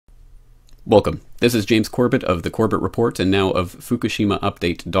Welcome. This is James Corbett of the Corbett Report and now of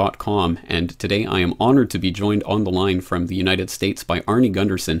FukushimaUpdate.com, and today I am honored to be joined on the line from the United States by Arnie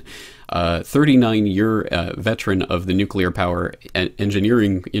Gundersen, a 39-year veteran of the nuclear power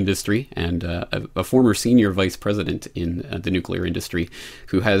engineering industry and a former senior vice president in the nuclear industry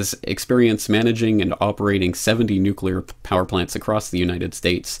who has experience managing and operating 70 nuclear power plants across the United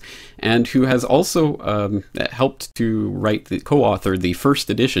States, and who has also helped to co-author the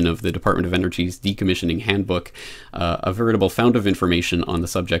first edition of the Department of Energy's Decommissioning Handbook, a veritable fount of information on the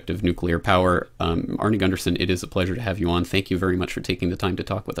subject of nuclear power. Arnie Gundersen, it is a pleasure to have you on. Thank you very much for taking the time to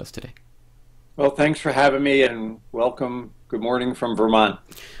talk with us today. Well, thanks for having me, and welcome. Good morning from Vermont.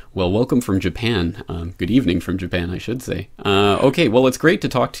 Well, welcome from Japan. Good evening from Japan, I should say. Okay, well, it's great to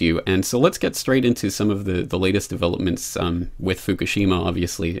talk to you. And so let's get straight into some of the latest developments with Fukushima,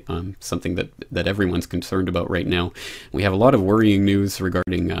 obviously, something that everyone's concerned about right now. We have a lot of worrying news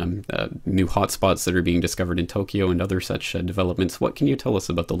regarding new hotspots that are being discovered in Tokyo and other such developments. What can you tell us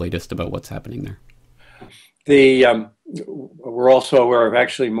about the latest about what's happening there? We're also aware of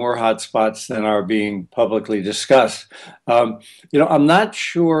actually more hotspots than are being publicly discussed. I'm not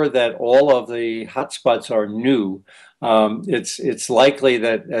sure that all of the hotspots are new. It's likely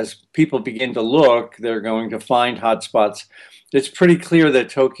that as people begin to look, they're going to find hotspots. It's pretty clear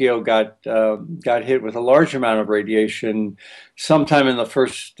that Tokyo got hit with a large amount of radiation sometime in the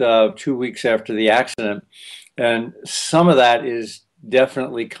first 2 weeks after the accident, and some of that is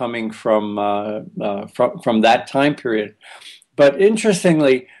definitely coming from that time period. But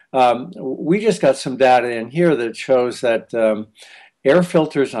interestingly, we just got some data in here that shows that air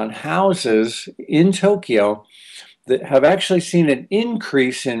filters on houses in Tokyo that have actually seen an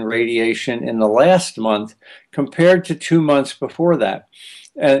increase in radiation in the last month compared to 2 months before that.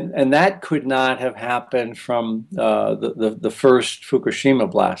 And that could not have happened from the first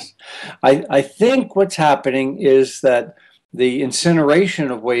Fukushima blast. I think what's happening is that the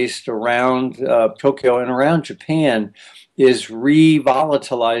incineration of waste around Tokyo and around Japan is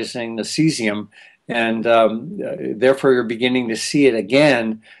re-volatilizing the cesium, and therefore you're beginning to see it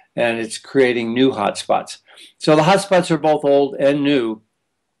again, and it's creating new hotspots. So the hotspots are both old and new.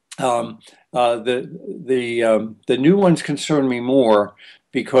 The new ones concern me more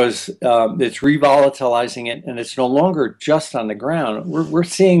because it's re-volatilizing it, and it's no longer just on the ground. We're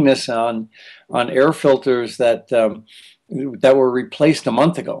seeing this on air filters that were replaced a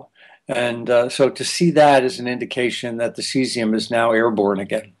month ago. And so to see that is an indication that the cesium is now airborne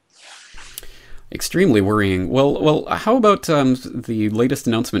again. Extremely worrying. Well, how about the latest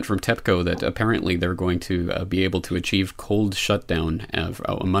announcement from TEPCO that apparently they're going to be able to achieve cold shutdown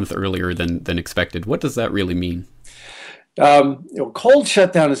a month earlier than expected? What does that really mean? Cold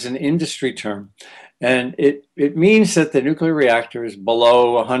shutdown is an industry term, and it means that the nuclear reactor is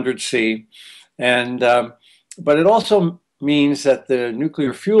below 100 C, and but it also means that the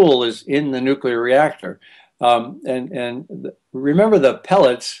nuclear fuel is in the nuclear reactor. Remember, the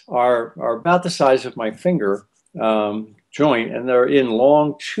pellets are about the size of my finger joint, and they're in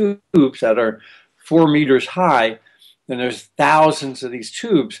long tubes that are 4 meters high, and there's thousands of these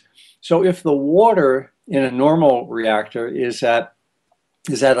tubes. So if the water in a normal reactor is at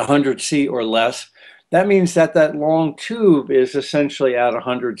 100 C or less, that means that that long tube is essentially at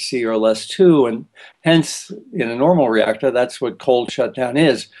 100 C or less too, and hence in a normal reactor, that's what cold shutdown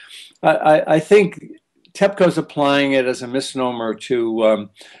is. I think TEPCO's applying it as a misnomer to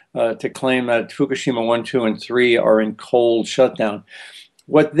claim that Fukushima 1, 2, and 3 are in cold shutdown.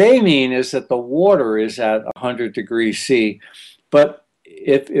 What they mean is that the water is at 100 degrees C, but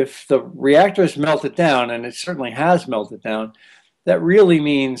if the reactor is melted down, and it certainly has melted down, that really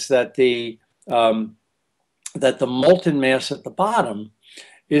means that the molten mass at the bottom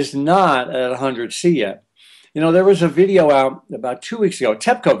is not at 100 C yet. There was a video out about 2 weeks ago,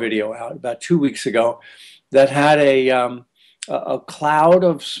 TEPCO video out about 2 weeks ago, that had a cloud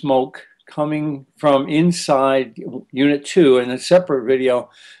of smoke coming from inside Unit 2, and a separate video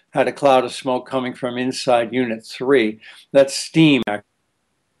had a cloud of smoke coming from inside Unit 3. That's steam.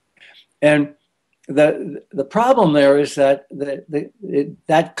 And the problem there is that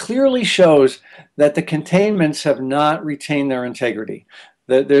that clearly shows that the containments have not retained their integrity.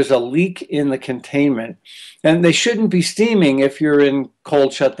 There's a leak in the containment, and they shouldn't be steaming if you're in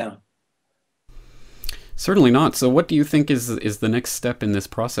cold shutdown. Certainly not. So what do you think is the next step in this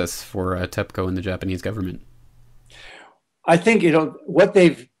process for TEPCO and the Japanese government? I think what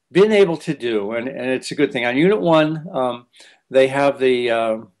they've been able to do, and it's a good thing. On Unit 1, they have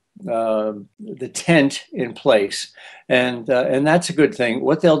the tent in place, and that's a good thing.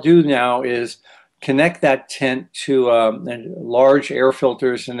 What they'll do now is connect that tent to large air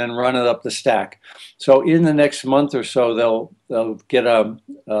filters, and then run it up the stack. So in the next month or so, they'll get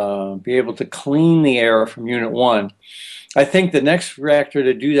be able to clean the air from Unit 1. I think the next reactor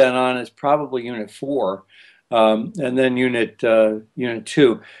to do that on is probably Unit 4, and then Unit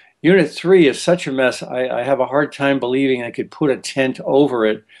 2. Unit 3 is such a mess. I have a hard time believing I could put a tent over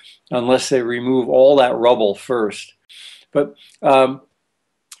it unless they remove all that rubble first. But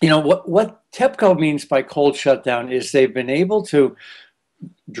you know what TEPCO means by cold shutdown is they've been able to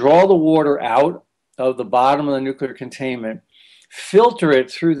draw the water out of the bottom of the nuclear containment, filter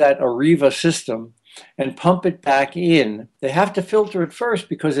it through that AREVA system, and pump it back in. They have to filter it first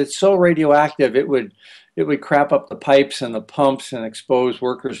because it's so radioactive it would crap up the pipes and the pumps and expose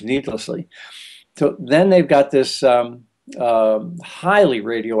workers needlessly. So then they've got this highly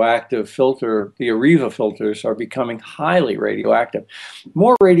radioactive filter. The AREVA filters are becoming highly radioactive,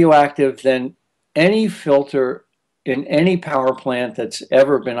 more radioactive than any filter in any power plant that's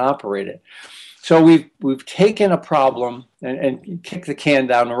ever been operated. So we've taken a problem and kicked the can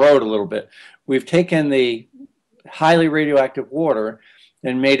down the road a little bit. We've taken the highly radioactive water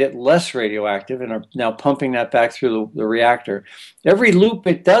and made it less radioactive and are now pumping that back through the reactor. Every loop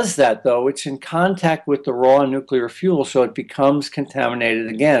it does that, though, it's in contact with the raw nuclear fuel, so it becomes contaminated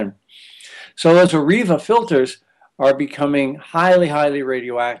again. So those AREVA filters are becoming highly, highly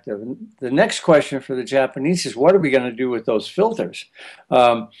radioactive. And the next question for the Japanese is, what are we going to do with those filters?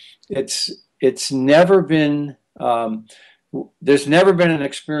 It's never been, there's never been an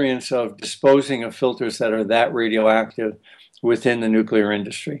experience of disposing of filters that are that radioactive within the nuclear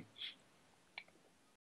industry.